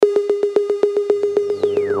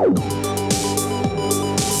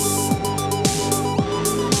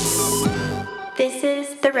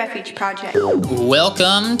Refuge Project.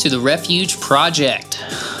 Welcome to the Refuge Project.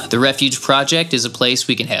 The Refuge Project is a place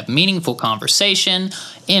we can have meaningful conversation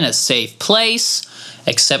in a safe place.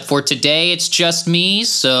 Except for today, it's just me,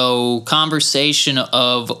 so conversation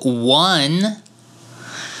of one.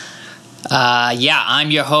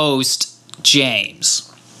 I'm your host,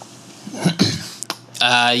 James.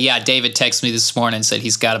 David texted me this morning and said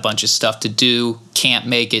he's got a bunch of stuff to do, can't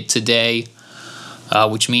make it today,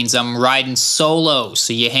 which means I'm riding solo.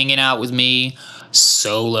 So you're hanging out with me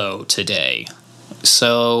solo today.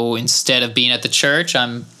 So instead of being at the church,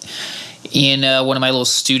 I'm in one of my little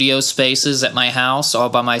studio spaces at my house, all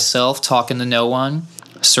by myself, talking to no one,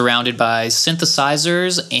 surrounded by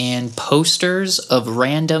synthesizers and posters of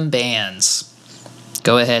random bands.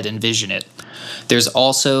 Go ahead, envision it. There's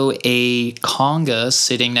also a conga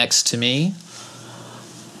sitting next to me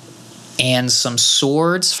and some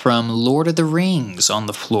swords from Lord of the Rings on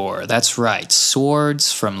the floor. That's right,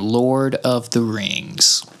 swords from Lord of the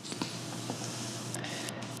Rings.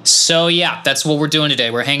 So yeah, that's what we're doing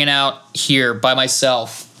today. We're hanging out here by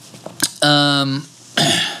myself.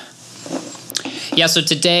 So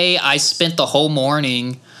today I spent the whole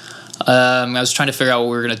morning, I was trying to figure out what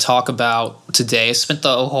we were going to talk about today. I spent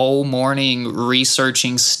the whole morning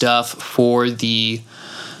researching stuff for the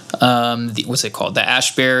what's it called? The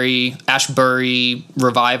Ashbury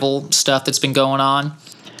revival stuff that's been going on.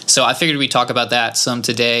 So I figured we'd talk about that some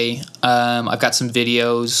today. I've got some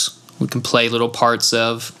videos we can play little parts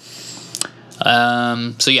of.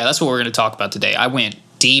 That's what we're going to talk about today. I went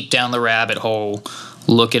deep down the rabbit hole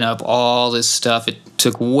looking up all this stuff. It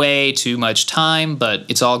took way too much time, but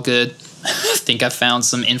it's all good. I think I found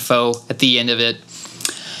some info at the end of it.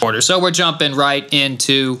 So we're jumping right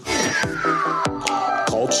into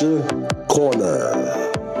Culture Corner.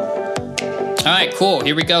 All right, cool.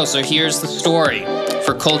 Here we go. So here's the story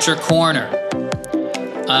for Culture Corner.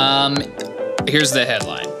 Here's the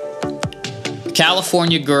headline.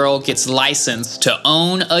 California girl gets licensed to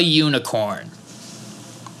own a unicorn.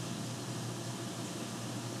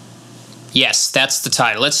 Yes, that's the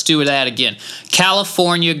title. Let's do that again.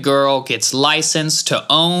 California girl gets licensed to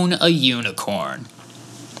own a unicorn.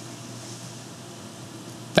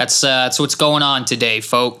 That's what's going on today,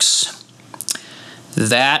 folks.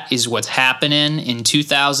 That is what's happening in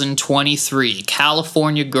 2023.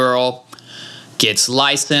 California girl gets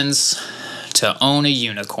licensed to own a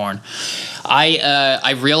unicorn.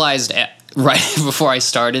 I realized right before I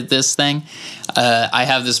started this thing, I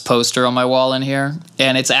have this poster on my wall in here,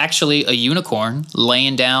 and it's actually a unicorn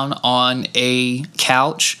laying down on a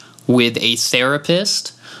couch with a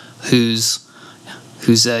therapist who's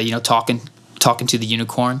talking to the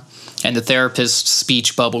unicorn, and the therapist's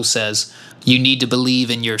speech bubble says, "You need to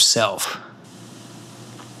believe in yourself."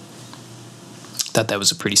 Thought that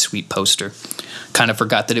was a pretty sweet poster. Kind of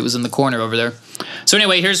forgot that it was in the corner over there. So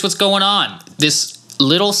anyway, here's what's going on. This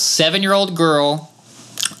little 7-year-old girl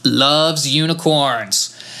loves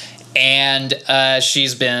unicorns, and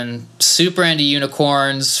she's been super into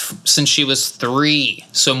unicorns since she was 3.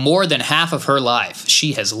 So more than half of her life,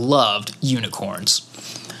 she has loved unicorns.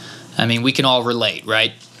 I mean, we can all relate,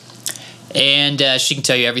 right? And she can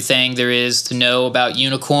tell you everything there is to know about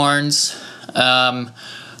unicorns.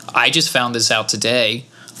 I just found this out today.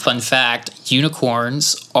 Fun fact,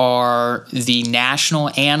 unicorns are the national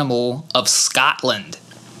animal of Scotland.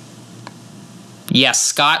 Yes,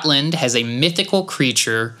 Scotland has a mythical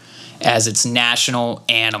creature as its national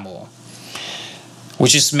animal,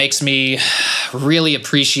 which just makes me really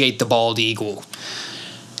appreciate the bald eagle,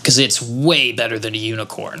 because it's way better than a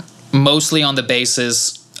unicorn, mostly on the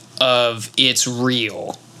basis of it's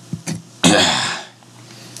real. You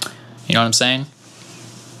know what I'm saying?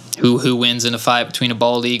 Who wins in a fight between a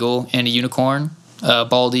bald eagle and a unicorn?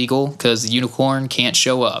 Bald eagle, because the unicorn can't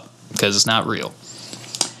show up because it's not real.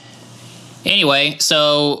 Anyway,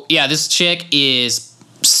 so yeah, this chick is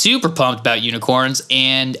super pumped about unicorns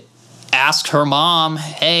and asked her mom,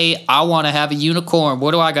 "Hey, I want to have a unicorn.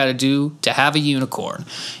 What do I got to do to have a unicorn?"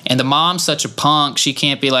 And the mom's such a punk, she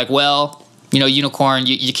can't be like, "Well, unicorn,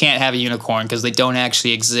 you can't have a unicorn because they don't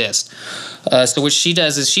actually exist." So what she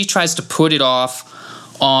does is she tries to put it off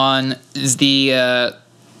on the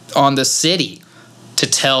city to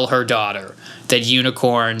tell her daughter that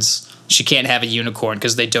she can't have a unicorn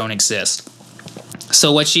because they don't exist.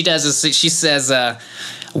 So what she does is she says,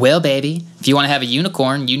 "Well, baby, if you want to have a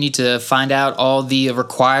unicorn, you need to find out all the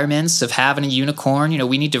requirements of having a unicorn.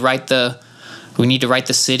 We need to write the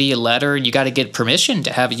city a letter, and you got to get permission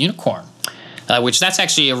to have a unicorn." Which that's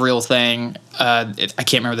actually a real thing. I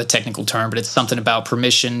can't remember the technical term, but it's something about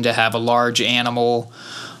permission to have a large animal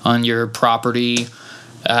on your property.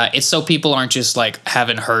 It's so people aren't just like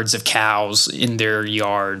having herds of cows in their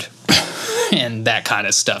yard and that kind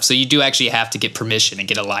of stuff. So you do actually have to get permission and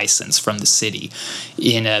get a license from the city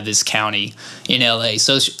in this county in LA.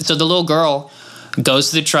 So the little girl goes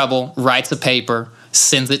to the trouble, writes a paper,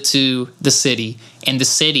 sends it to the city, and the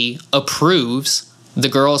city approves the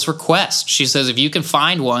girl's request. She says, if you can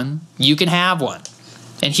find one, you can have one.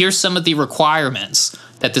 And here's some of the requirements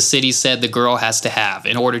that the city said the girl has to have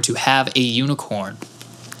in order to have a unicorn.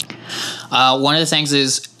 One of the things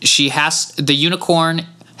is the unicorn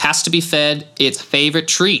has to be fed its favorite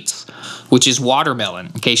treats, which is watermelon,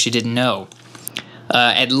 in case you didn't know,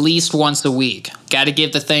 at least once a week. Got to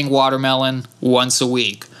give the thing watermelon once a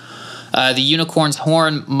week. The unicorn's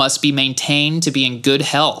horn must be maintained to be in good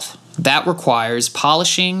health. That requires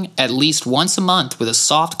polishing at least once a month with a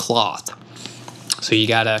soft cloth. So you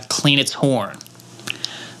got to clean its horn.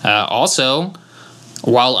 Also,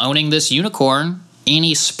 while owning this unicorn,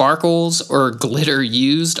 any sparkles or glitter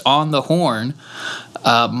used on the horn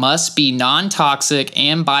must be non-toxic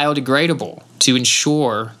and biodegradable to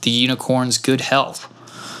ensure the unicorn's good health.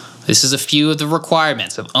 This is a few of the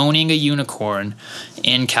requirements of owning a unicorn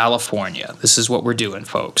in California. This is what we're doing,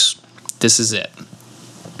 folks. This is it.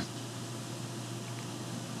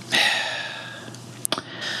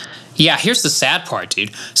 Yeah, here's the sad part,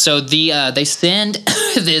 dude. So they send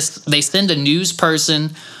a news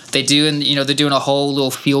person. They're doing a whole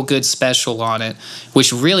little feel good special on it,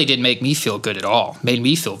 which really didn't make me feel good at all. Made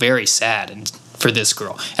me feel very sad and for this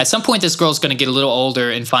girl. At some point, this girl's going to get a little older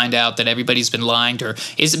and find out that everybody's been lying to her.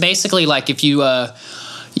 It's basically like if you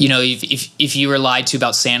if you were lied to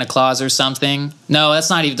about Santa Claus or something. No, that's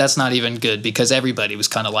not even good, because everybody was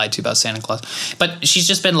kind of lied to about Santa Claus. But she's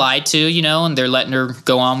just been lied to, and they're letting her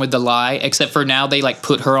go on with the lie. Except for now they like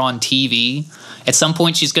put her on TV. At some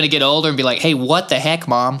point she's going to get older and be like, "Hey, what the heck,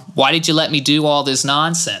 Mom? Why did you let me do all this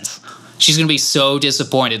nonsense?" She's going to be so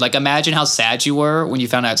disappointed. Like, imagine how sad you were when you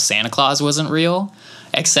found out Santa Claus wasn't real.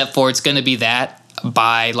 Except for it's going to be that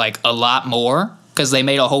by like a lot more, because they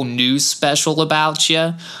made a whole news special about you,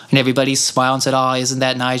 and everybody smiled and said, "Oh, isn't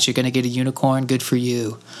that nice? You're going to get a unicorn. Good for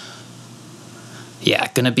you." Yeah,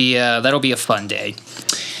 that'll be a fun day.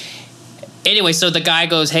 Anyway, so the guy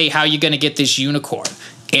goes, "Hey, how are you going to get this unicorn?"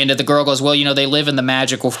 And the girl goes, "Well, they live in the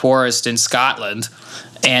magical forest in Scotland.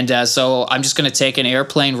 And so I'm just going to take an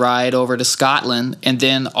airplane ride over to Scotland, and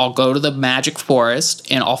then I'll go to the magic forest,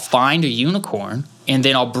 and I'll find a unicorn, and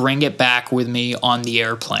then I'll bring it back with me on the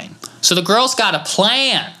airplane." So the girl's got a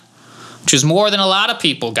plan, which is more than a lot of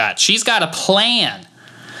people got. She's got a plan.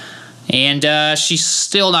 And she's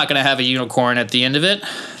still not going to have a unicorn at the end of it.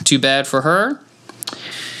 Too bad for her.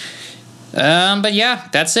 But yeah,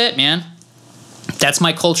 that's it, man. That's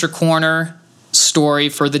my Culture Corner story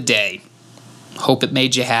for the day. Hope it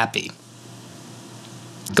made you happy.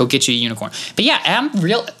 Go get you a unicorn. But yeah,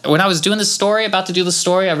 when I was doing this story, about to do the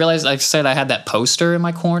story, I realized, like I said, I had that poster in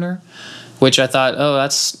my corner, which I thought, oh,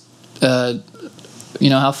 that's,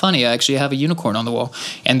 how funny. I actually have a unicorn on the wall.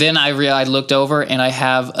 And then I looked over, and I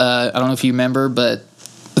have, I don't know if you remember, but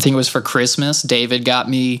I think it was for Christmas, David got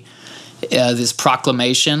me this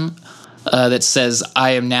proclamation that says,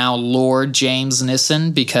 "I am now Lord James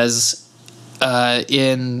Nissen," because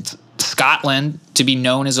in Scotland, to be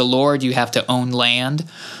known as a lord, you have to own land.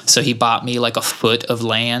 So he bought me like a foot of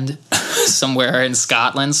land somewhere in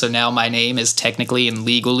Scotland. So now my name is technically and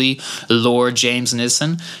legally Lord James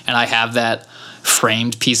Nissen, and I have that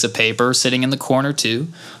framed piece of paper sitting in the corner too.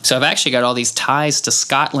 So I've actually got all these ties to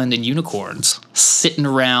Scotland and unicorns sitting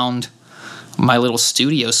around my little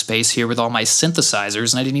studio space here with all my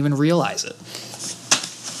synthesizers, and I didn't even realize it.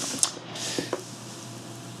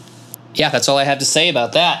 Yeah, that's all I had to say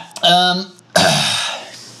about that.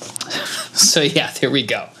 So yeah, there we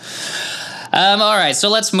go. All right, so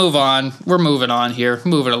let's move on. We're moving on here,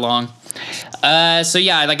 moving along. So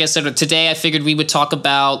yeah, like I said, today I figured we would talk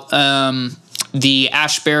about the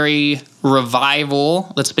Ashbury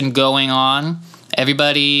revival that's been going on.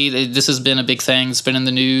 Everybody, this has been a big thing. It's been in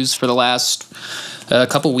the news for the last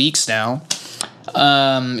couple weeks now.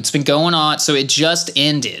 It's been going on. So it just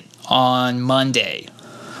ended on Monday,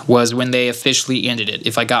 was when they officially ended it,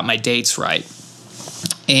 if I got my dates right.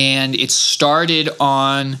 And it started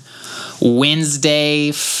on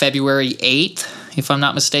Wednesday, February 8th, if I'm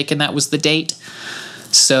not mistaken. That was the date.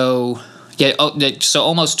 So, yeah, so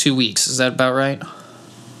almost 2 weeks. Is that about right?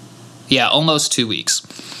 Yeah, almost 2 weeks.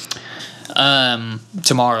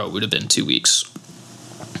 Tomorrow would have been 2 weeks.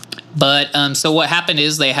 But so what happened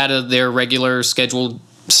is they had their regular scheduled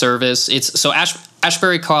service.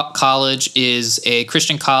 Ashbury College is a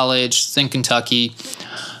Christian college. It's in Kentucky.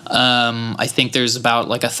 I think there's about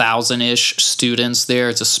like 1,000-ish students there.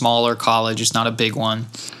 It's a smaller college. It's not a big one.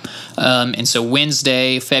 And so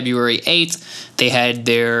Wednesday, February 8th, they had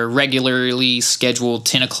their regularly scheduled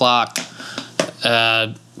 10 o'clock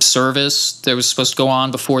service that was supposed to go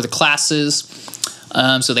on before the classes.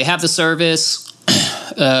 So they have the service.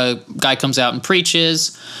 Guy comes out and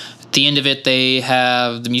preaches. At the end of it, they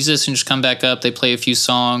have the musicians come back up. They play a few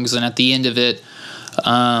songs. And at the end of it,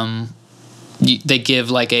 they give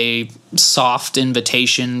like a soft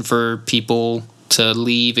invitation for people to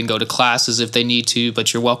leave and go to classes if they need to,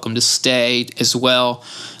 but you're welcome to stay as well,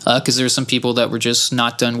 because there's some people that were just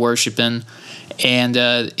not done worshiping, and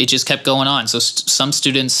it just kept going on. So some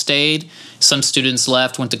students stayed, some students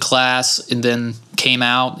left, went to class, and then came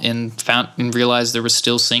out and found and realized there was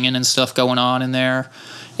still singing and stuff going on in there.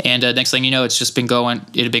 And next thing you know, it had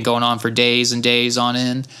been going on for days and days on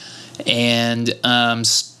end, and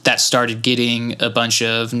that started getting a bunch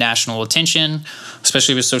of national attention,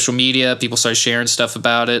 especially with social media. People started sharing stuff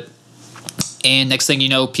about it. And next thing you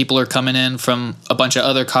know, people are coming in from a bunch of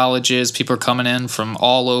other colleges. People are coming in from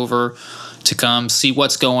all over to come see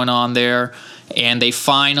what's going on there. And they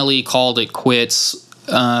finally called it quits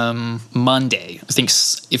Monday. I think,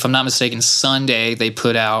 if I'm not mistaken, Sunday they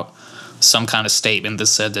put out some kind of statement that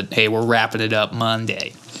said that, hey, we're wrapping it up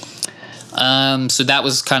Monday. So that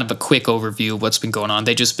was kind of a quick overview of what's been going on.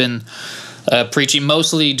 They've just been preaching,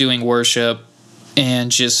 mostly doing worship and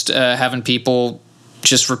just having people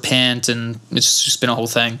just repent, and it's just been a whole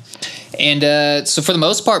thing. And so for the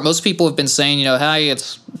most part, most people have been saying, hey,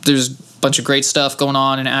 there's a bunch of great stuff going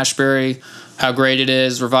on in Ashbury, how great it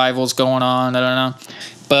is, revival's going on, I don't know.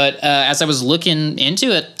 But as I was looking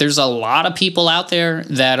into it, there's a lot of people out there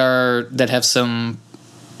that have some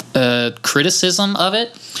criticism of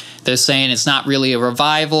it. They're saying it's not really a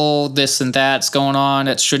revival, this and that's going on,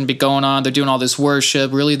 that shouldn't be going on. They're doing all this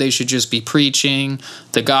worship. Really, they should just be preaching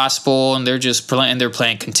the gospel, and they're just playing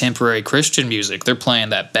contemporary Christian music. They're playing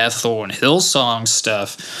that Bethel and Hillsong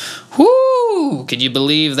stuff. Whoo! Can you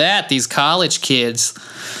believe that? These college kids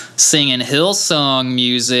singing Hillsong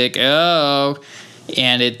music. Oh,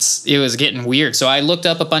 and it was getting weird. So I looked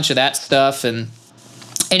up a bunch of that stuff, and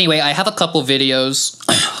anyway, I have a couple videos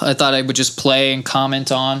I thought I would just play and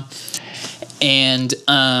comment on. And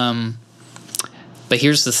but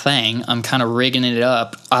here's the thing, I'm kind of rigging it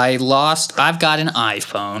up. I've got an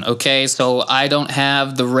iPhone, okay? So I don't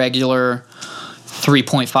have the regular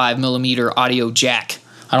 3.5 millimeter audio jack.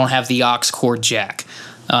 I don't have the aux cord jack.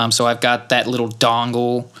 So I've got that little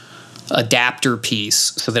dongle adapter piece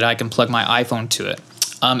so that I can plug my iPhone to it.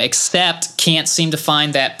 Except can't seem to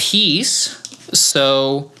find that piece.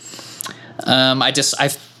 So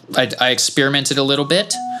I experimented a little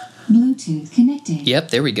bit. Bluetooth connected. Yep,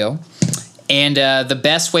 there we go. And the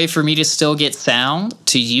best way for me to still get sound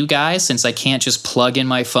to you guys, since I can't just plug in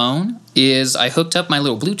my phone, is I hooked up my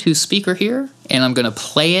little Bluetooth speaker here, and I'm going to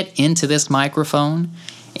play it into this microphone,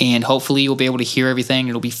 and hopefully you'll be able to hear everything.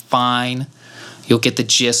 It'll be fine. You'll get the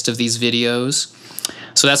gist of these videos.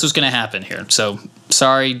 So that's what's going to happen here. So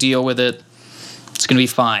sorry, deal with it. It's going to be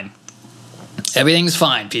fine. Everything's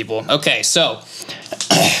fine, people. Okay, so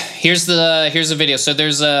here's the video. So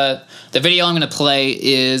there's the video I'm going to play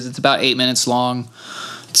it's about 8 minutes long.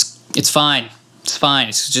 It's fine. It's fine.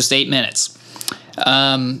 It's just 8 minutes.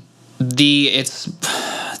 The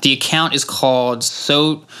account is called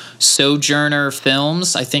Sojourner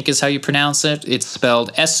Films, I think is how you pronounce it. It's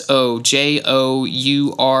spelled SOJOURNER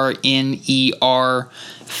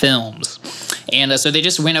Films. And so they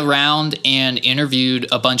just went around and interviewed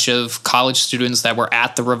a bunch of college students that were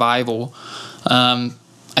at the revival.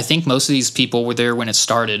 I think most of these people were there when it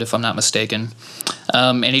started, if I'm not mistaken.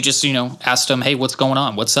 And he just, asked them, hey, what's going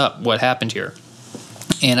on? What's up? What happened here?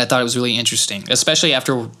 And I thought it was really interesting, especially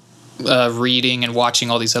after reading and watching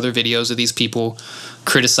all these other videos of these people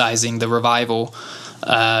criticizing the revival.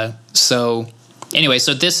 So anyway,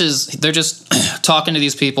 they're just talking to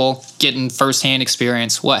these people, getting firsthand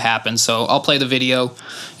experience, what happened. So I'll play the video,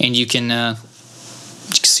 and you can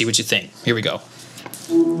see what you think. Here we go.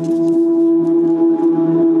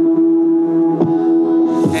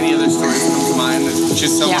 Any other stories come to mind?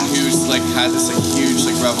 Just someone who's had this huge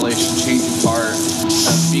revelation, changing heart,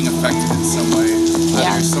 being affected in some way.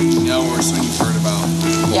 Either something you know or something you've heard about.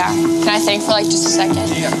 Yeah. Can I think for just a second?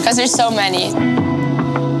 Yeah. Because there's so many.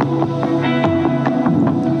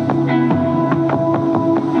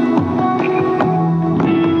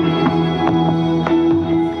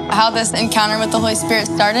 How this encounter with the Holy Spirit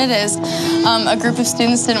started is a group of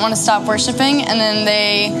students didn't want to stop worshiping, and then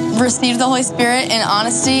they received the Holy Spirit in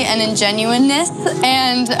honesty and in genuineness,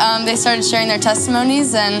 and they started sharing their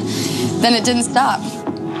testimonies, and then it didn't stop.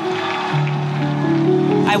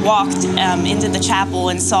 I walked into the chapel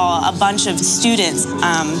and saw a bunch of students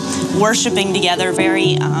worshiping together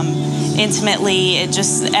very intimately.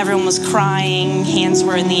 Everyone was crying, hands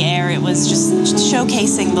were in the air. It was just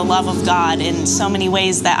showcasing the love of God in so many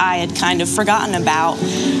ways that I had kind of forgotten about.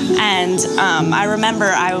 And I remember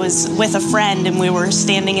I was with a friend and we were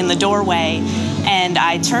standing in the doorway, and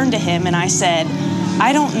I turned to him and I said,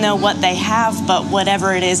 I don't know what they have, but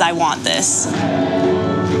whatever it is, I want this.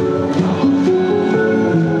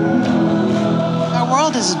 Our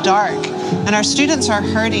world is dark, and our students are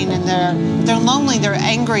hurting, and they're lonely, they're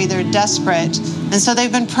angry, they're desperate. And so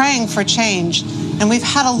they've been praying for change. And we've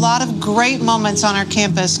had a lot of great moments on our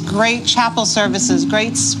campus, great chapel services,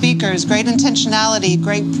 great speakers, great intentionality,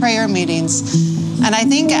 great prayer meetings. And I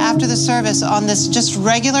think after the service on this just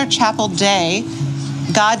regular chapel day,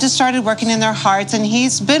 God just started working in their hearts, and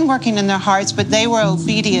He's been working in their hearts, but they were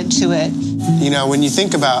obedient to it. You know, when you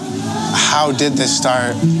think about how did this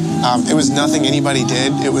start, it was nothing anybody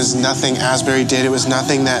did. It was nothing Asbury did. It was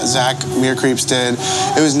nothing that Zach Meercreeps did.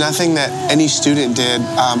 It was nothing that any student did.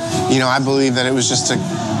 You know, I believe that it was just a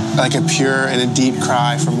pure and a deep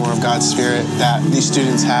cry for more of God's Spirit that these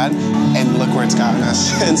students had, and look where it's gotten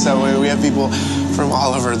us. And so we have people from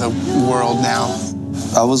all over the world now.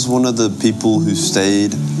 I was one of the people who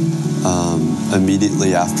stayed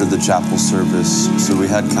immediately after the chapel service, so we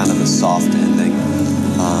had kind of a soft ending.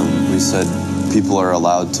 We said people are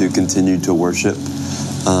allowed to continue to worship,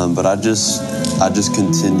 but I just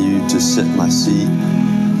continued to sit in my seat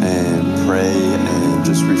and pray and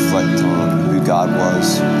just reflect on who God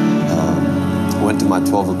was. Went to my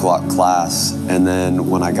 12 o'clock class, and then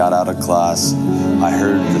when I got out of class, I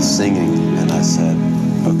heard the singing, and I said,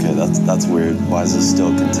 okay, that's weird. Why is this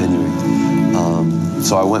still continuing?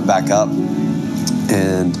 So I went back up,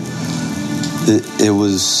 and it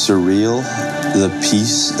was surreal. The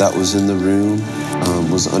peace that was in the room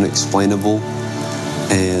was unexplainable.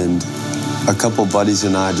 And a couple buddies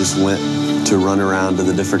and I just went to run around to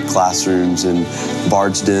the different classrooms and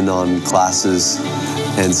barged in on classes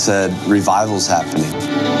and said, revival's happening.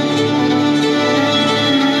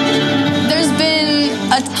 There's been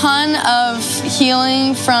a ton of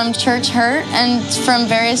healing from church hurt and from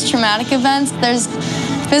various traumatic events. There's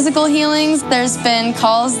physical healings. There's been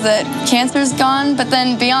calls that cancer's gone. But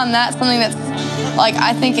then beyond that, something that's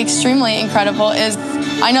I think extremely incredible is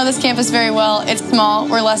I know this campus very well. It's small.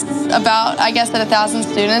 We're less about, I guess, at 1,000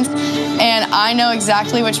 students. And I know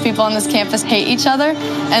exactly which people on this campus hate each other.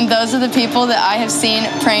 And those are the people that I have seen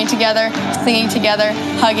praying together, singing together,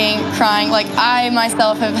 hugging, crying. I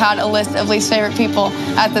myself have had a list of least favorite people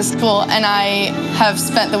at this school, and I have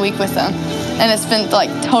spent the week with them. And it's been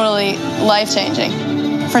totally life-changing.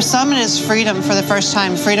 For some, it is freedom for the first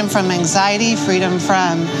time, freedom from anxiety, freedom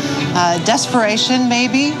from desperation,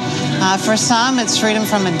 maybe. For some, it's freedom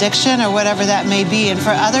from addiction or whatever that may be. And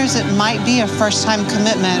for others, it might be a first-time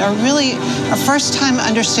commitment or really a first-time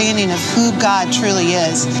understanding of who God truly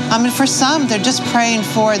is. For some, they're just praying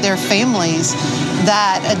for their families,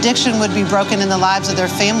 that addiction would be broken in the lives of their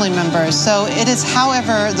family members. So it is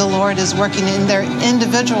however the Lord is working in their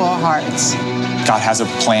individual hearts. God has a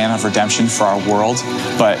plan of redemption for our world,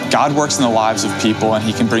 but God works in the lives of people, and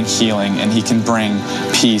He can bring healing, and He can bring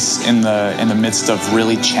peace in the midst of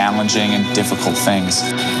really challenging and difficult things.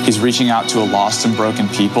 He's reaching out to a lost and broken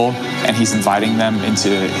people, and He's inviting them into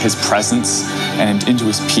His presence and into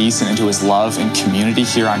His peace and into His love and community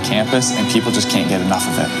here on campus, and people just can't get enough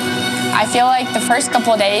of it. I feel like the first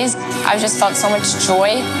couple of days, I've just felt so much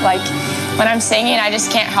joy. When I'm singing, I just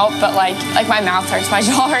can't help but my mouth hurts, my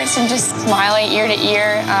jaw hurts, and just smiling ear to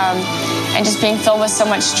ear, and just being filled with so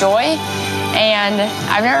much joy. And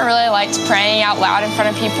I've never really liked praying out loud in front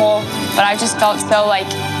of people, but I've just felt so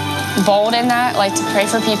bold in that, to pray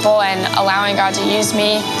for people and allowing God to use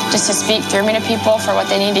me just to speak through me to people for what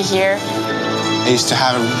they need to hear. I used to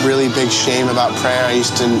have a really big shame about prayer.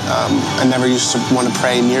 I never used to want to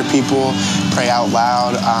pray near people, pray out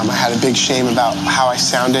loud. I had a big shame about how I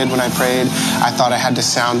sounded when I prayed. I thought I had to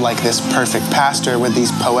sound like this perfect pastor with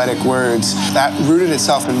these poetic words. That rooted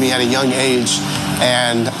itself in me at a young age.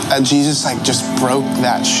 And Jesus just broke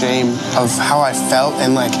that shame of how I felt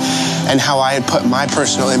and how I had put my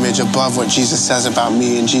personal image above what Jesus says about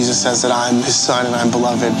me. And Jesus says that I'm His son and I'm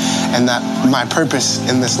beloved, and that my purpose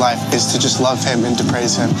in this life is to just love Him and to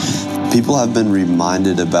praise Him. People have been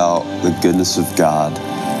reminded about the goodness of God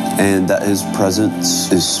and that His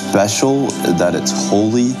presence is special, that it's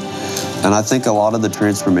holy. And I think a lot of the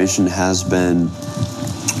transformation has been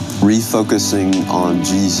refocusing on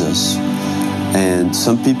Jesus. And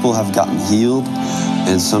some people have gotten healed,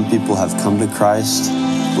 and some people have come to Christ.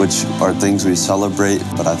 which are things we celebrate,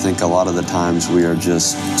 but I think a lot of the times we are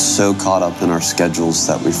just so caught up in our schedules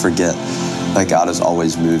that we forget that God is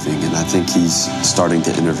always moving, and I think he's starting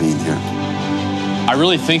to intervene here. I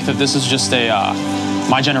really think that this is just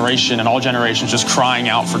my generation and all generations just crying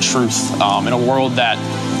out for truth in a world that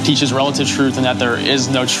teaches relative truth and that there is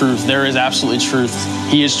no truth. There is absolutely truth.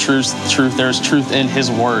 He is truth. There is truth in his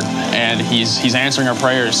word, and he's answering our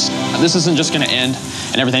prayers. This isn't just going to end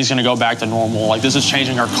and everything's going to go back to normal. Like, this is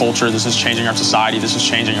changing our culture. This is changing our society. This is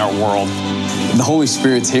changing our world. The Holy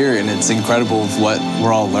Spirit's here, and it's incredible what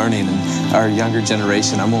we're all learning. And our younger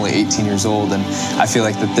generation, I'm only 18 years old, and I feel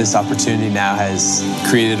like that this opportunity now has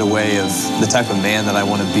created a way of the type of man that I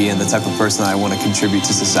want to be and the type of person that I want to contribute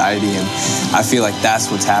to society. And I feel like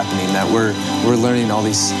that's what's happening, that we're learning all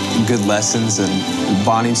these good lessons and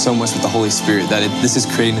bonding so much with the Holy Spirit that this is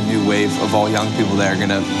creating a new wave of all young people that are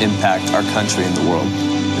going to impact our country and the world.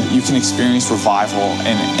 You can experience revival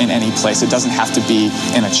in any place. It doesn't have to be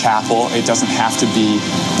in a chapel. It doesn't have to be,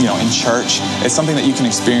 in church. It's something that you can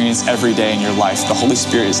experience every day in your life. The Holy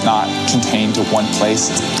Spirit is not contained to one place.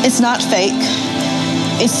 It's not fake.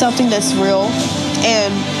 It's something that's real.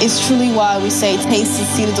 And it's truly why we say taste and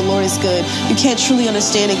see that the Lord is good. You can't truly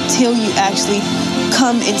understand it until you actually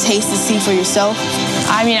come and taste and see for yourself.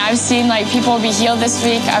 I mean, I've seen people be healed this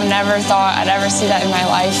week. I've never thought I'd ever see that in my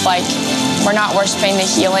life. We're not worshiping the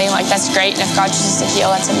healing. That's great. And if God chooses to heal,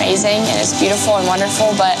 that's amazing. And it's beautiful and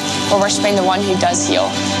wonderful. But we're worshiping the one who does heal.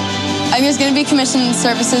 There's going to be commissioned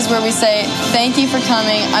services where we say, thank you for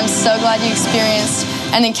coming. I'm so glad you experienced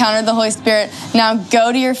and encountered the Holy Spirit. Now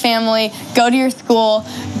go to your family, go to your school,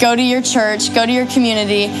 go to your church, go to your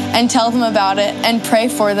community, and tell them about it and pray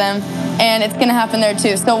for them. And it's going to happen there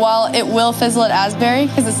too. So while it will fizzle at Asbury,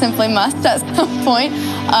 because it simply must at some point,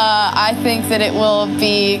 I think that it will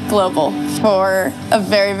be global for a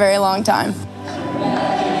very, very long time.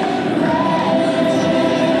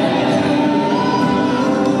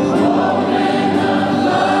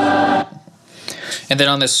 And then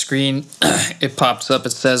on the screen, it pops up.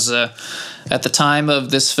 It says, at the time of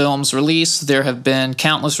this film's release, there have been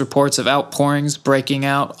countless reports of outpourings breaking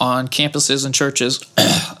out on campuses and churches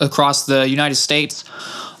across the United States,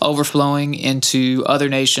 overflowing into other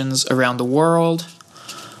nations around the world.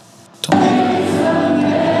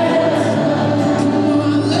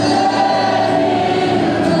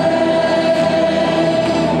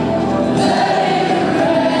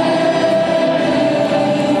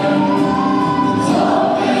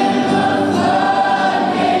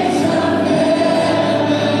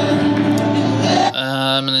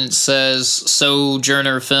 Says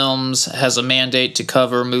Sojourner Films has a mandate to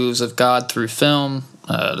cover moves of God through film.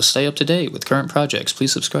 To stay up to date with current projects,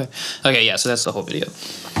 please subscribe. Okay, yeah, so that's the whole video.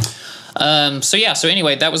 So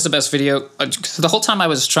anyway, that was the best video. The whole time I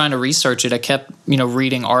was trying to research it, I kept,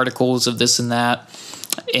 reading articles of this and that.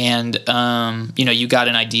 And, you got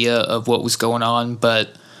an idea of what was going on,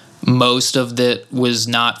 but most of it was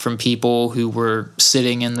not from people who were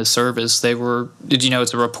sitting in the service. Did you know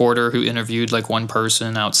it's a reporter who interviewed one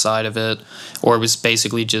person outside of it, or it was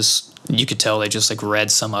basically just, you could tell they just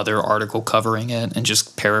read some other article covering it and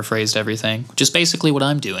just paraphrased everything, just basically what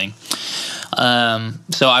I'm doing.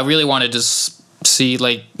 So I really wanted to see,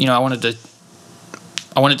 I wanted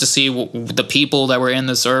to see the people that were in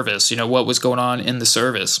the service, what was going on in the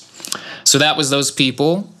service. So that was those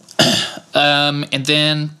people. And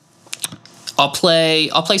then I'll play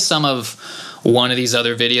some of one of these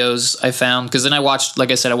other videos I found, because then I watched a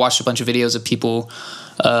bunch of videos of people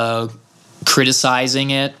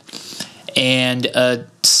criticizing it, and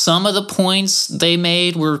some of the points they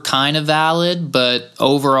made were kind of valid, but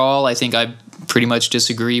overall I think I pretty much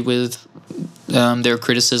disagree with their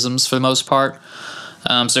criticisms for the most part.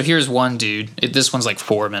 So here's one dude. This one's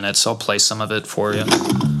 4 minutes, so I'll play some of it for you.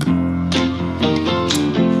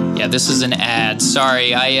 Yeah, this is an ad.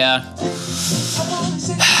 Sorry, I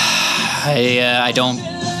don't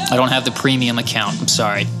have the premium account. I'm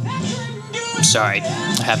sorry. I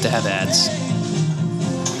have to have ads.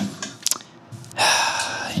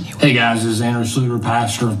 Anyway. Hey guys, this is Andrew Sluter,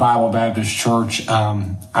 pastor of Bible Baptist Church.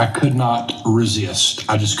 I could not resist.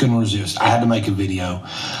 I just couldn't resist. I had to make a video.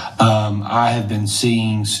 I have been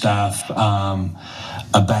seeing stuff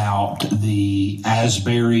about the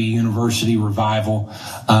Asbury University revival,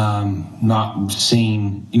 not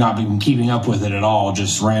been keeping up with it at all,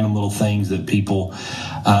 just random little things that people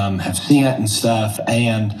have seen it and stuff.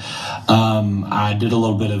 And I did a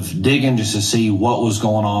little bit of digging just to see what was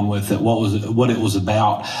going on with it, what it was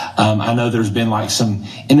about. I know there's been some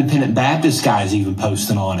independent Baptist guys even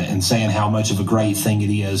posting on it and saying how much of a great thing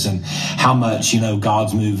it is and how much,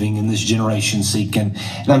 God's moving and this generation seeking.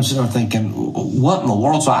 And I'm sitting there thinking, what in the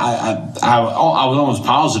world. So I was almost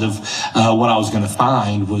positive what I was going to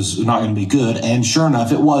find was not going to be good, and sure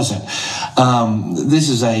enough, it wasn't. This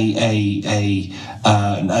is a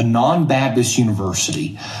non-Baptist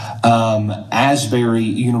university. Asbury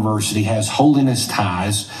University has holiness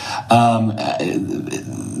ties.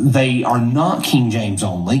 They are not King James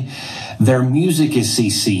only. Their music is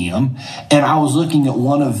CCM, and I was looking at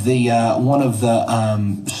one of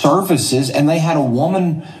the services, and they had a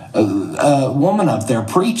woman up there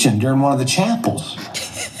preaching during one of the chapels.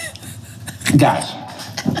 Guys,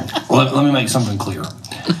 let me make something clear.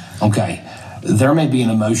 Okay, there may be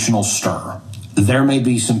an emotional stir. There may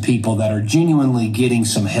be some people that are genuinely getting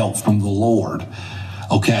some help from the Lord.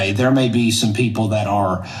 Okay, there may be some people that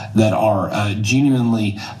are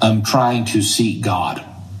genuinely trying to seek God.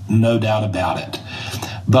 No doubt about it.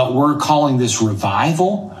 But we're calling this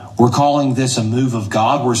revival. We're calling this a move of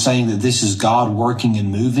God. We're saying that this is God working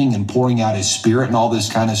and moving and pouring out his spirit and all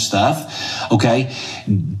this kind of stuff. Okay?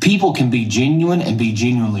 People can be genuine and be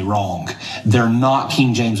genuinely wrong. They're not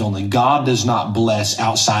King James only. God does not bless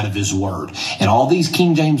outside of his word. And all these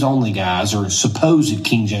King James only guys, or supposed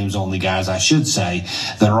King James only guys, I should say,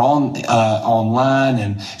 that are online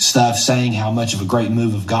and stuff saying how much of a great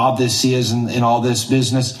move of God this is and all this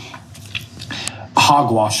business,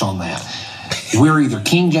 hogwash on that. We're either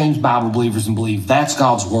King James Bible believers and believe that's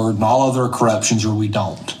God's word and all other corruptions, or we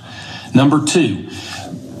don't. Number two,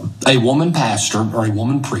 a woman pastor or a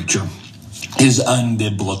woman preacher is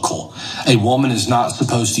unbiblical. A woman is not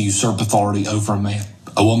supposed to usurp authority over a man.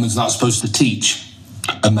 A woman's not supposed to teach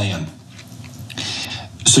a man.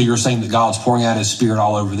 So you're saying that God's pouring out his spirit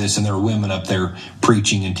all over this, and there are women up there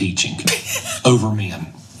preaching and teaching over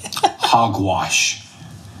men. Hogwash.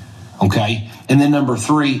 Okay? And then number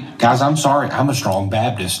three, guys, I'm sorry, I'm a strong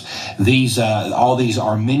Baptist. These all these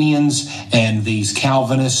Arminians and these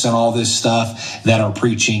Calvinists and all this stuff that are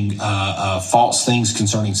preaching false things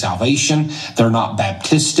concerning salvation, they're not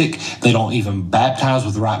Baptistic. They don't even baptize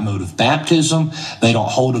with the right mode of baptism. They don't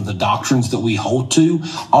hold to the doctrines that we hold to.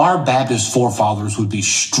 Our Baptist forefathers would be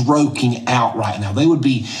stroking out right now. They would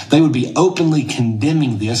be openly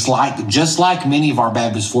condemning this, just like many of our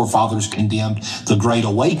Baptist forefathers condemned the Great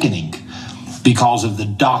Awakening, because of the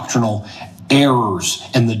doctrinal errors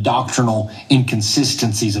and the doctrinal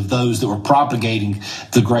inconsistencies of those that were propagating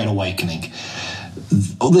the Great Awakening.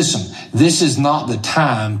 Listen, this is not the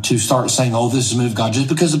time to start saying, oh, this is a move of God. Just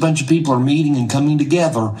because a bunch of people are meeting and coming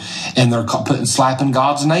together and they're slapping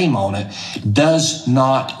God's name on it does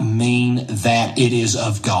not mean that it is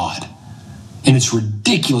of God. And it's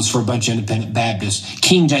ridiculous for a bunch of independent Baptists,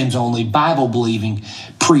 King James only, Bible-believing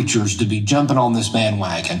preachers to be jumping on this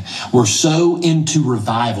bandwagon. We're so into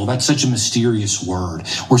revival. That's such a mysterious word.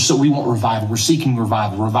 We want revival. We're seeking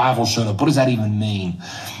revival. Revival showed up. What does that even mean?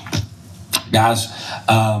 Guys,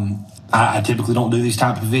 I typically don't do these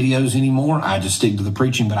type of videos anymore. I just stick to the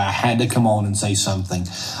preaching, but I had to come on and say something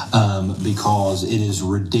because it is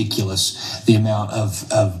ridiculous the amount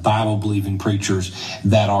of Bible-believing preachers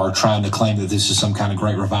that are trying to claim that this is some kind of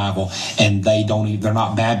great revival, and they're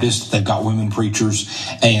not Baptist. They've got women preachers,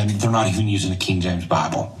 and they're not even using a King James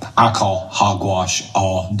Bible. I call hogwash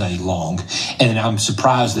all day long, and I'm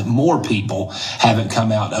surprised that more people haven't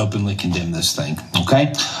come out and openly condemn this thing.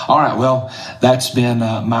 Okay? All right, well, that's been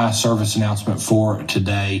my service announcement for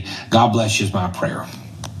today. God bless you is my prayer.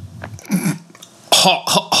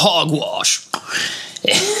 Hogwash.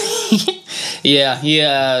 Yeah.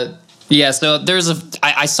 So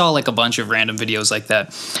I saw like a bunch of random videos like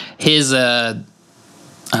that. His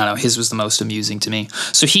was the most amusing to me.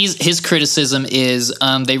 So his criticism is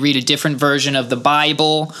they read a different version of the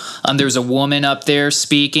Bible. There's a woman up there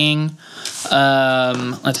speaking.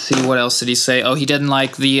 Let's see, what else did he say? Oh, he didn't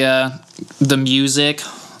like the music.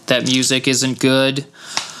 That music isn't good.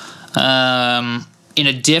 In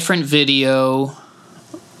a different video,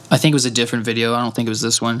 I think it was a different video. I don't think it was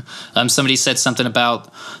this one. Somebody said something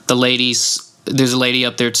about the ladies. There's a lady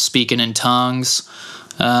up there speaking in tongues.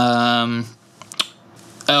 And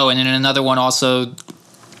in another one also.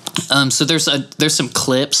 So there's some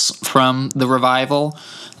clips from the revival,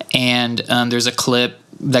 and there's a clip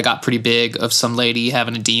that got pretty big of some lady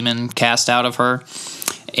having a demon cast out of her.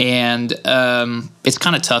 And it's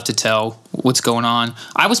kind of tough to tell what's going on.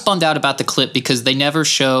 I was bummed out about the clip because they never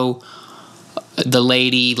show the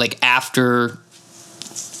lady after.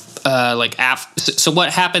 So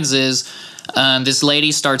what happens is this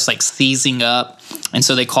lady starts seizing up, and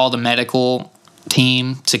so they call the medical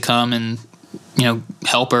team to come and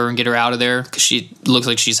help her and get her out of there because she looks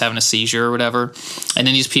like she's having a seizure or whatever. And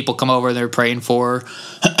then these people come over and they're praying for her,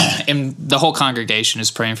 and the whole congregation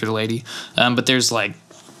is praying for the lady. But there's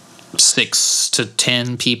 6 to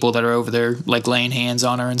 10 people that are over there, like laying hands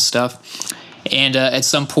on her and stuff. And at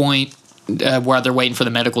some point, while they're waiting for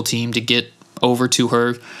the medical team to get over to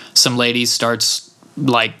her, some lady starts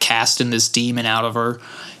like casting this demon out of her,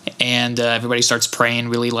 and everybody starts praying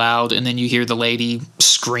really loud. And then you hear the lady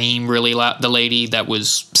scream really loud. The lady that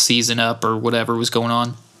was seizing up or whatever was going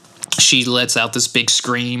on, she lets out this big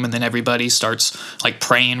scream, and then everybody starts like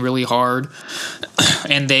praying really hard,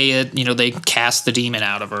 and they cast the demon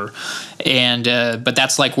out of her. And but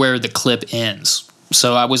that's like where the clip ends.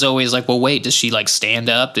 So I was always like, well, wait, does she like stand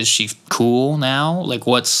up? Is she cool now? Like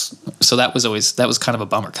so that was kind of a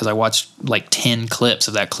bummer, because I watched like 10 clips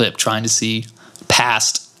of that clip trying to see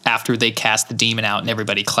past after they cast the demon out and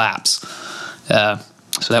everybody claps.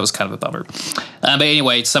 So that was kind of a bummer. But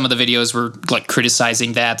anyway, some of the videos were like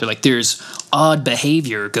criticizing that. They're like, there's odd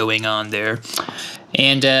behavior going on there.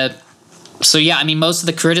 And so, yeah, I mean, most of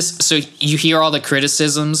the so you hear all the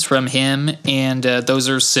criticisms from him, and those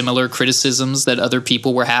are similar criticisms that other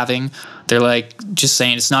people were having. They're like just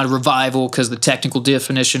saying it's not a revival because the technical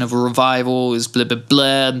definition of a revival is blah, blah,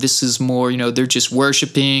 blah. And this is more, they're just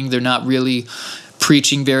worshiping. They're not really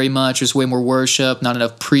preaching very much. There's way more worship, not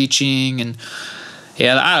enough preaching. And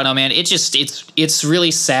yeah, I don't know, man. It's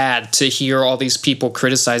really sad to hear all these people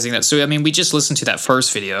criticizing that. So, I mean, we just listened to that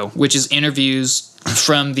first video, which is interviews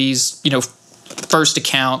from these, first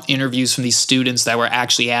account interviews from these students that were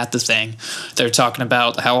actually at the thing. They're talking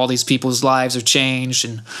about how all these people's lives are changed,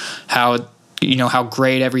 and how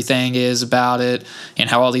great everything is about it, and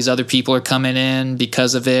how all these other people are coming in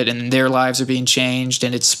because of it, and their lives are being changed,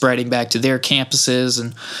 and it's spreading back to their campuses.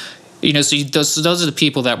 And so those are the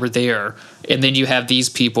people that were there. And then you have these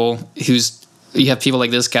people you have people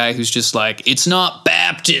like this guy who's just like, it's not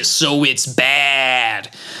Baptist, so it's bad.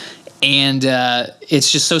 And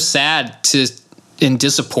it's just so sad and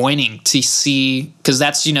disappointing to see, because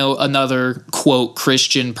that's, another, quote,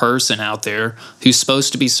 Christian person out there who's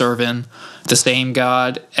supposed to be serving the same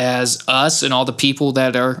God as us and all the people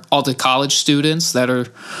all the college students that are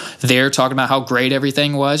there talking about how great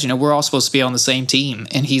everything was. We're all supposed to be on the same team.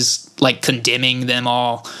 And he's like condemning them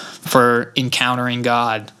all for encountering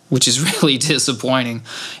God, which is really disappointing.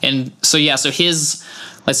 And so, yeah,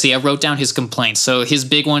 let's see, I wrote down his complaints. So his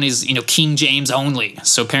big one is, King James only.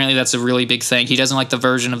 So apparently that's a really big thing. He doesn't like the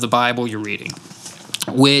version of the Bible you're reading,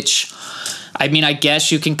 which, I mean, I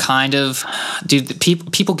guess you can kind of, dude,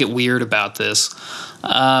 people get weird about this.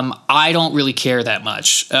 I don't really care that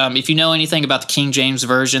much. If you know anything about the King James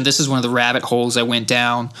Version, this is one of the rabbit holes I went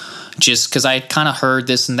down just because I kind of heard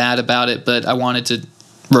this and that about it, but I wanted to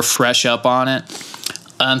refresh up on it.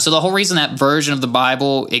 So the whole reason that version of the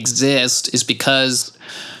Bible exists is because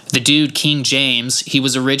the dude, King James, he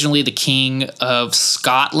was originally the king of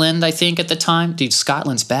Scotland, I think, at the time. Dude,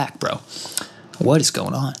 Scotland's back, bro. What is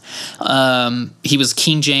going on? He was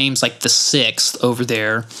King James, like the 6th over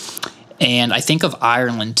there, and I think of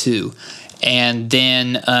Ireland, too. And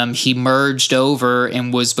then he merged over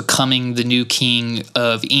and was becoming the new king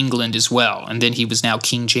of England as well. And then he was now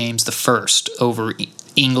King James I over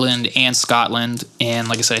England and Scotland, and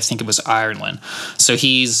like I said, I think it was Ireland. So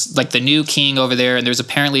he's like the new king over there, and there's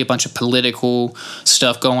apparently a bunch of political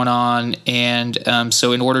stuff going on. And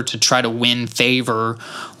so in order to try to win favor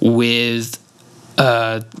with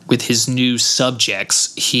his new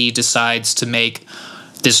subjects, he decides to make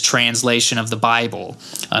this translation of the Bible,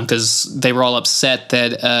 because they were all upset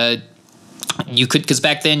that because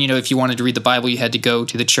back then, if you wanted to read the Bible, you had to go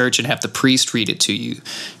to the church and have the priest read it to you,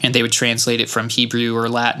 and they would translate it from Hebrew or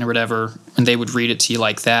Latin or whatever, and they would read it to you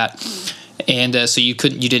like that. And so you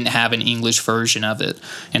didn't have an English version of it,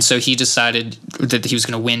 and so he decided that he was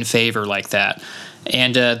going to win favor like that.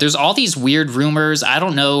 And there's all these weird rumors. I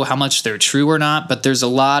don't know how much they're true or not, but there's a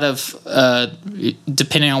lot of,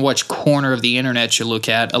 depending on which corner of the internet you look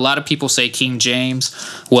at, a lot of people say King James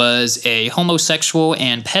was a homosexual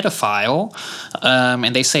and pedophile,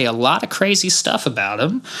 and they say a lot of crazy stuff about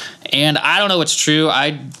him. And I don't know what's true.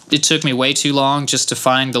 It took me way too long just to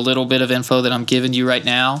find the little bit of info that I'm giving you right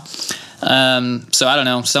now. So I don't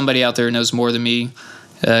know. Somebody out there who knows more than me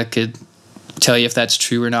could tell you if that's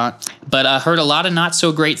true or not. But I heard a lot of not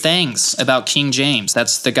so great things about King James.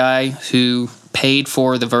 That's the guy who paid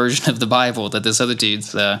for the version of the Bible that this other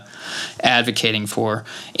dude's advocating for.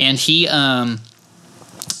 And his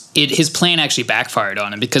plan actually backfired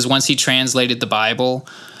on him, because once he translated the Bible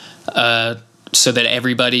so that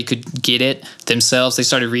everybody could get it themselves, they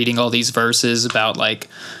started reading all these verses about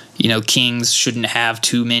kings shouldn't have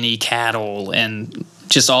too many cattle, and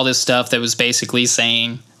just all this stuff that was basically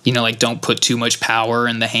saying like don't put too much power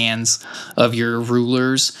in the hands of your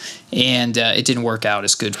rulers. And it didn't work out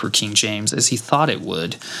as good for King James as he thought it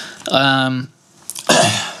would.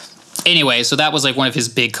 Anyway, so that was like one of his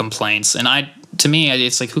big complaints. And to me,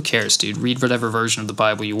 it's like, who cares, dude? Read whatever version of the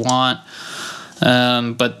Bible you want.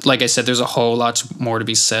 But like I said, there's a whole lot more to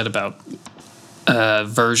be said about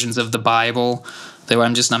versions of the Bible that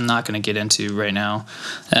I'm not going to get into right now.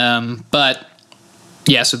 But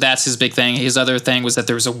yeah, so that's his big thing. His other thing was that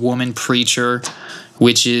there was a woman preacher,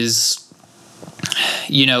 which is,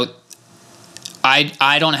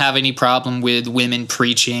 I don't have any problem with women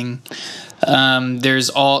preaching.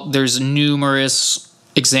 There's numerous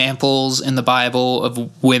examples in the Bible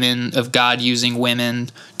of God using women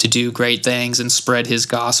to do great things and spread his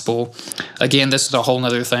gospel. Again, this is a whole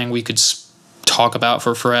other thing we could talk about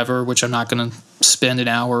for forever, which I'm not going to spend an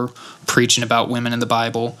hour preaching about women in the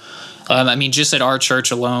Bible. Just at our church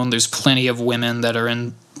alone, there's plenty of women that are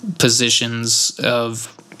in positions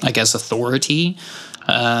of, I guess, authority.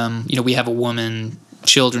 We have a woman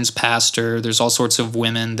children's pastor. There's all sorts of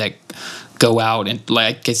women that go out and,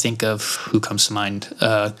 like, I think of who comes to mind.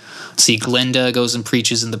 Glenda goes and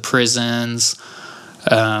preaches in the prisons.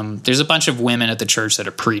 There's a bunch of women at the church that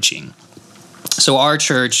are preaching. So our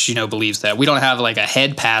church, believes that. We don't have like a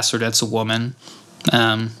head pastor that's a woman.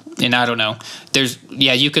 And I don't know.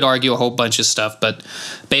 You could argue a whole bunch of stuff, but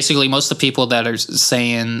basically most of the people that are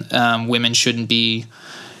saying women shouldn't be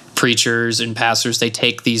preachers and pastors, they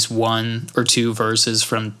take these 1 or 2 verses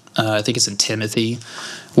from, I think it's in Timothy,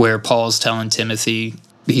 where Paul's telling Timothy,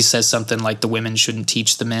 he says something like the women shouldn't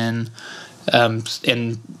teach the men.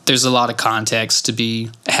 And there's a lot of context to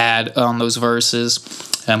be had on those verses,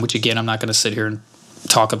 which again, I'm not going to sit here and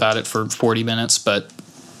talk about it for 40 minutes,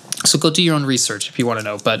 so go do your own research if you want to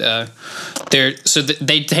know. But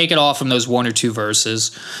they take it all from those 1 or 2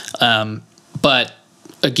 verses. But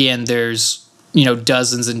again, there's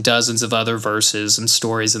dozens and dozens of other verses and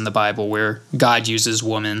stories in the Bible where God uses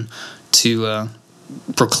women to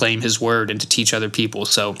proclaim his word and to teach other people.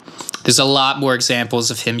 So there's a lot more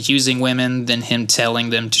examples of him using women than him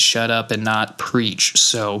telling them to shut up and not preach.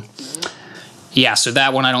 So yeah, so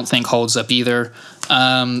that one I don't think holds up either.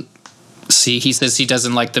 He says he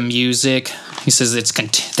doesn't like the music. He says it's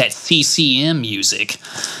that CCM music,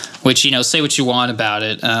 which, say what you want about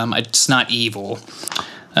it. It's not evil.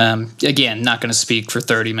 Again, not going to speak for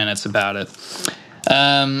 30 minutes about it.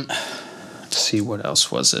 Let's see, what else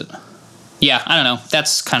was it? Yeah, I don't know.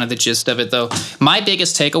 That's kind of the gist of it, though. My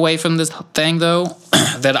biggest takeaway from this thing, though,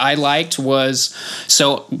 that I liked was,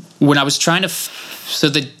 so when I was trying to,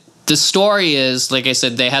 the story is, like I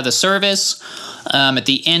said, they had the service. At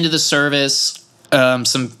the end of the service,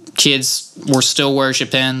 some kids were still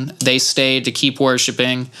worshiping. They stayed to keep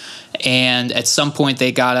worshiping. And at some point,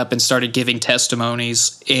 they got up and started giving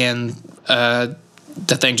testimonies. And the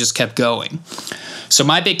thing just kept going. So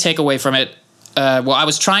my big takeaway from it, I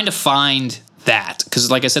was trying to find that. Because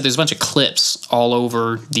like I said, there's a bunch of clips all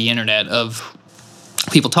over the internet of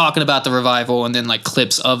people talking about the revival and then like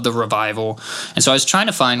clips of the revival. And so I was trying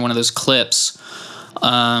to find one of those clips.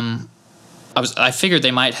 I figured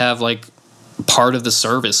they might have like part of the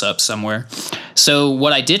service up somewhere. So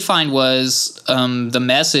what I did find was the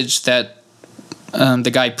message that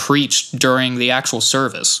the guy preached during the actual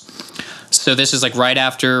service. So this is like right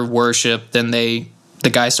after worship, then the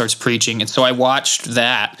guy starts preaching. And so I watched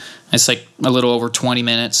that. It's like a little over 20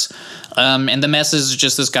 minutes. And the message is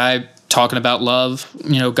just this guy talking about love.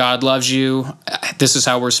 God loves you. This is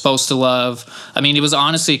how we're supposed to love. It was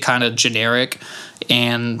honestly kind of generic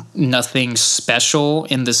and nothing special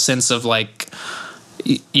in the sense of like,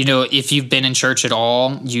 if you've been in church at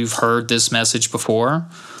all, you've heard this message before.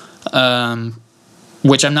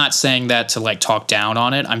 Which I'm not saying that to like talk down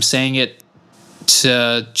on it. I'm saying it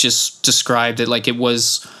to just describe that like it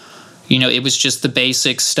was, it was just the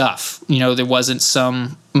basic stuff. There wasn't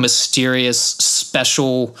some mysterious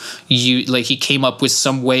special, like he came up with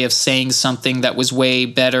some way of saying something that was way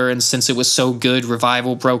better, and since it was so good,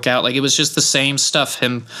 revival broke out. Like it was just the same stuff.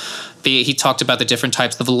 He talked about the different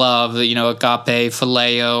types of love, agape,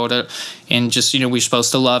 phileo, and just, we're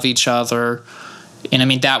supposed to love each other.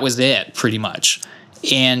 And that was it pretty much.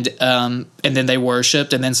 And then they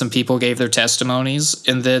worshiped, and then some people gave their testimonies,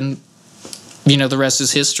 and then, the rest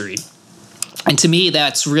is history. And to me,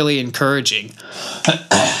 that's really encouraging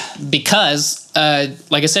because,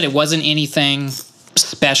 like I said, it wasn't anything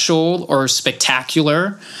special or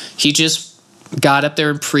spectacular. He just got up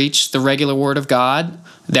there and preached the regular word of God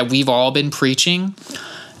that we've all been preaching.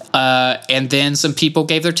 And then some people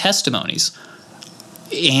gave their testimonies.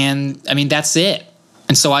 And, that's it.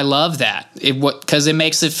 And so I love that because it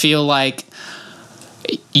makes it feel like,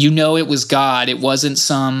 you know it was God. It wasn't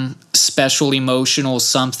some special emotional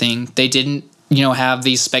something. They didn't, have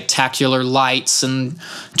these spectacular lights and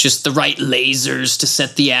just the right lasers to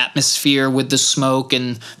set the atmosphere with the smoke.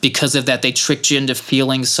 And because of that, they tricked you into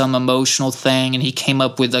feeling some emotional thing. And he came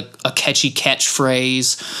up with a catchy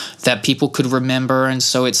catchphrase that people could remember. And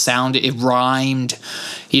so it rhymed.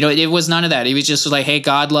 It was none of that. It was just like, hey,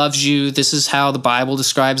 God loves you. This is how the Bible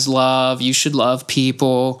describes love. You should love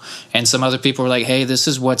people. And some other people were like, hey, this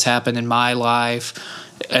is what's happened in my life.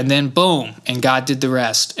 And then boom, and God did the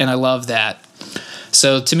rest. And I love that.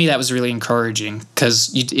 So to me, that was really encouraging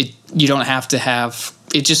because you don't have to have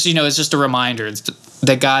it. Just it's just a reminder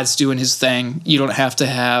that God's doing His thing. You don't have to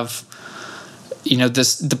have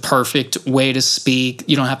the perfect way to speak.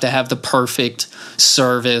 You don't have to have the perfect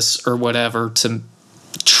service or whatever to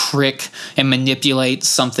trick and manipulate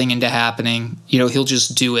something into happening. He'll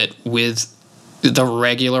just do it with the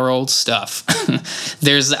regular old stuff.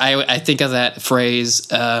 I think of that phrase.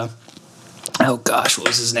 Oh gosh, what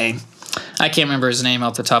was his name? I can't remember his name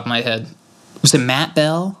off the top of my head. Was it Matt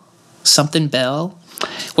Bell? Something Bell?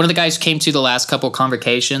 One of the guys who came to the last couple of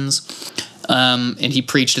convocations, and he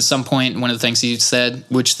preached at some point. One of the things he said,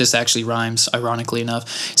 which this actually rhymes, ironically enough,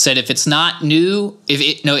 said, if it's new,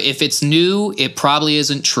 it probably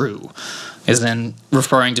isn't true. Is then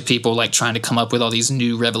referring to people like trying to come up with all these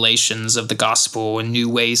new revelations of the gospel and new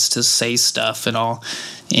ways to say stuff and all.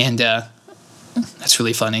 And that's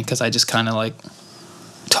really funny because I just kind of like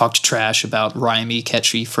talked trash about rhymey,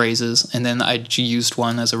 catchy phrases, and then I used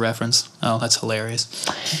one as a reference. Oh, that's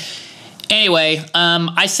hilarious. Anyway,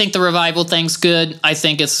 I think the revival thing's good. I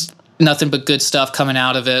think it's nothing but good stuff coming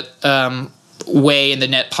out of it. Way in the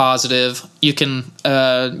net positive. You can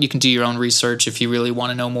do your own research if you really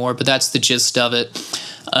want to know more, but that's the gist of it.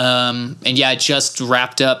 And yeah, it just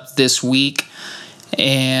wrapped up this week,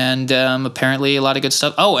 and apparently a lot of good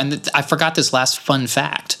stuff. Oh, and I forgot this last fun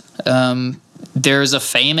fact. There's a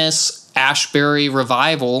famous Ashbury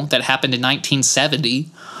revival that happened in 1970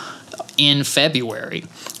 in February,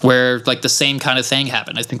 where like the same kind of thing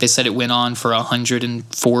happened. I think they said it went on for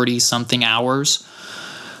 140 something hours,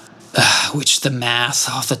 which the math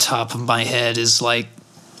off the top of my head is like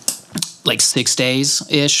 6 days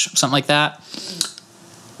ish, something like that,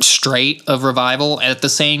 straight of revival at the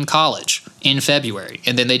same college in February.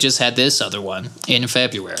 And then they just had this other one in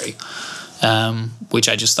February, which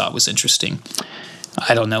I just thought was interesting.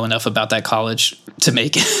 I don't know enough about that college to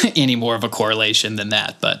make any more of a correlation than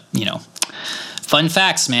that, but fun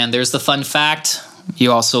facts, man. There's the fun fact.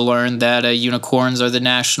 You also learned that unicorns are the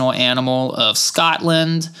national animal of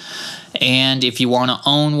Scotland, and if you want to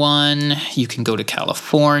own one, you can go to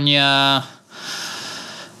California.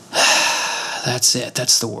 That's it.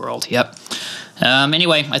 That's the world. Yep.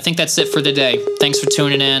 Anyway, I think that's it for today. Thanks for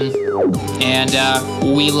tuning in, and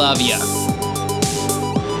we love you.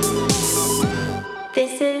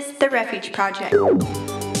 This is The Refuge Project.